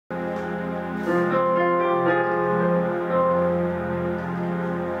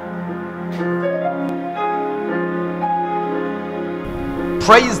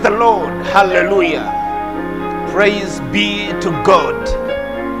Praise the Lord. Hallelujah. Praise be to God.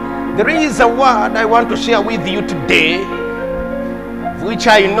 There is a word I want to share with you today, which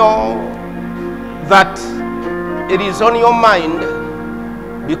I know that it is on your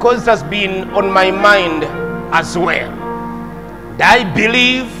mind, because it has been on my mind as well. And I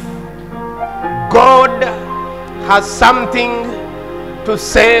believe God has something to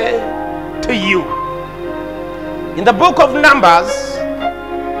say to you. In the book of Numbers,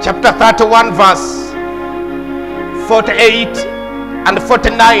 chapter 31, verse 48 and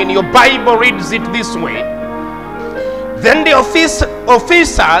 49, your Bible reads it this way. Then the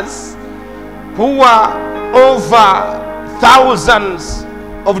officers who were over thousands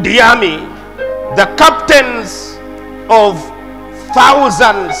of the army, the captains of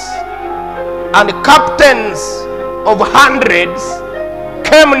thousands and captains of hundreds,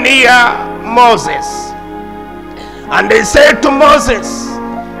 came near Moses. And they said to Moses,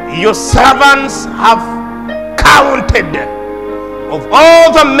 your servants have counted of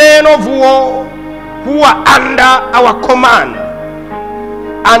all the men of war who are under our command,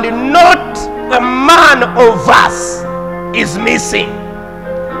 and not a man of us is missing.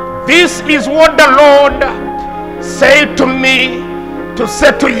 This is what the Lord said to me to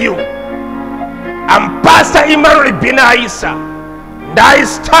say to you. I'm Pastor Emmanuel Binaisa, and I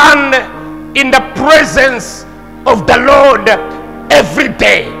stand in the presence of the Lord every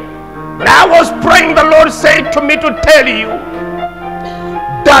day. And I was praying, the Lord said to me to tell you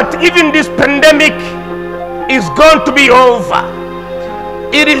that even this pandemic is going to be over.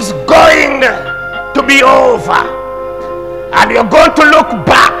 It is going to be over, and you're going to look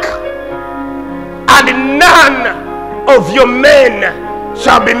back, and none of your men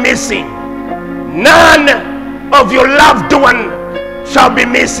shall be missing. None of your loved one shall be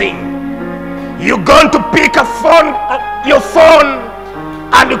missing. You're going to pick your phone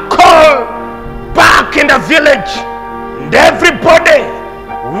and call back in the village, and everybody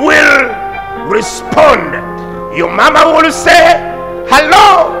will respond. Your mama will say,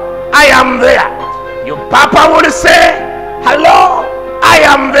 hello, I am there. Your papa will say, hello, I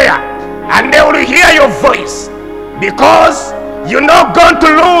am there. And they will hear your voice, because you're not going to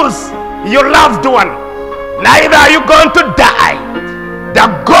lose your loved one, neither are you going to die. The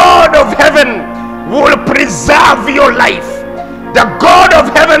God of heaven will preserve your life. The God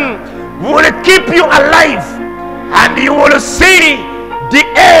of heaven will keep you alive, and you will see the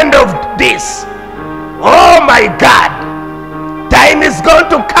end of this. Oh my God, time is going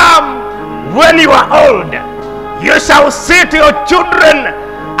to come when you are old. You shall sit your children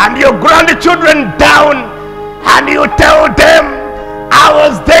and your grandchildren down, and you tell them, I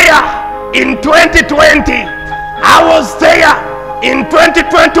was there in 2020. I was there in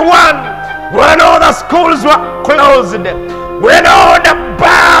 2021 when all the schools were closed, when all the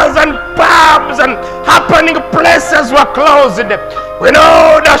bars and pubs and happening places were closed, when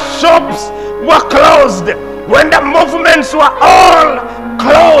all the shops were closed, when the movements were all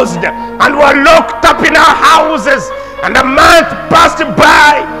closed and were locked up in our houses, and a month passed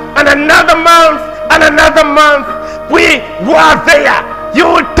by, and another month, and another month, we were there. You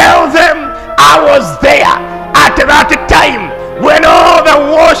will tell them, I was there at that time when all the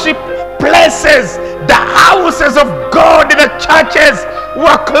worship places, the houses of God, the churches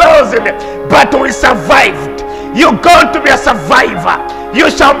were closed, but we survived. You're going to be a survivor. You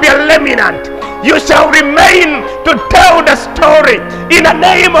shall be a remnant. You shall remain to tell the story in the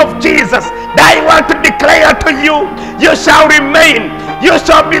name of Jesus. I want to declare to you, you shall remain. You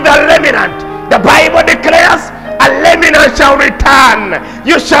shall be the remnant. The Bible declares, a remnant shall return.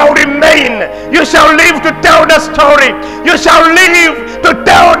 You shall remain. You shall live to tell the story. You shall live to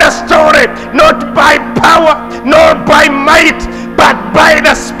tell the story, not by power, nor by might, but by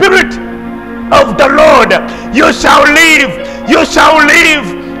the Spirit of the Lord. You shall live. You shall live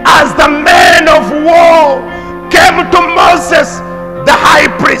as the man of war came to Moses, the high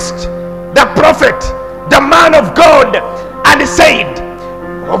priest, the prophet, the man of God, and said,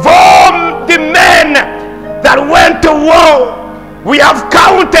 of all the men that went to war, we have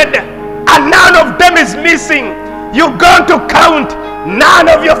counted, and none of them is missing. You're going to count, none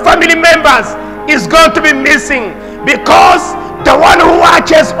of your family members is going to be missing, because the one who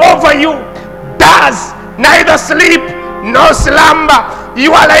watches over you does neither sleep nor slumber.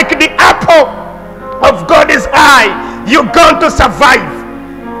 You are like the apple of God's eye. You're going to survive.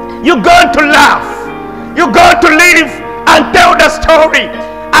 You're going to laugh. You're going to live and tell the story.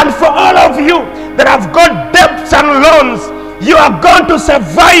 And for all of you that have got debts and loans, you are going to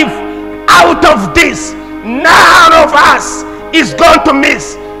survive out of this, none of us is going to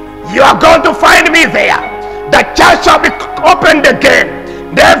miss. You are going to find me there. The church shall be opened again.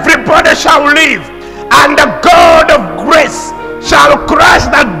 Everybody shall live, and the God of grace shall crush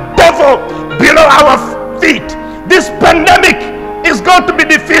the devil below our feet. This pandemic is going to be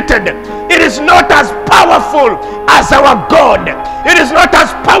defeated. It is not as powerful as our God. It is not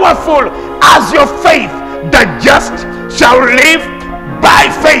as powerful as your faith. The just shall live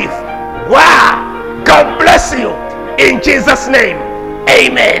by faith. Wow. God bless you in Jesus' name.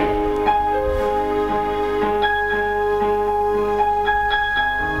 Amen.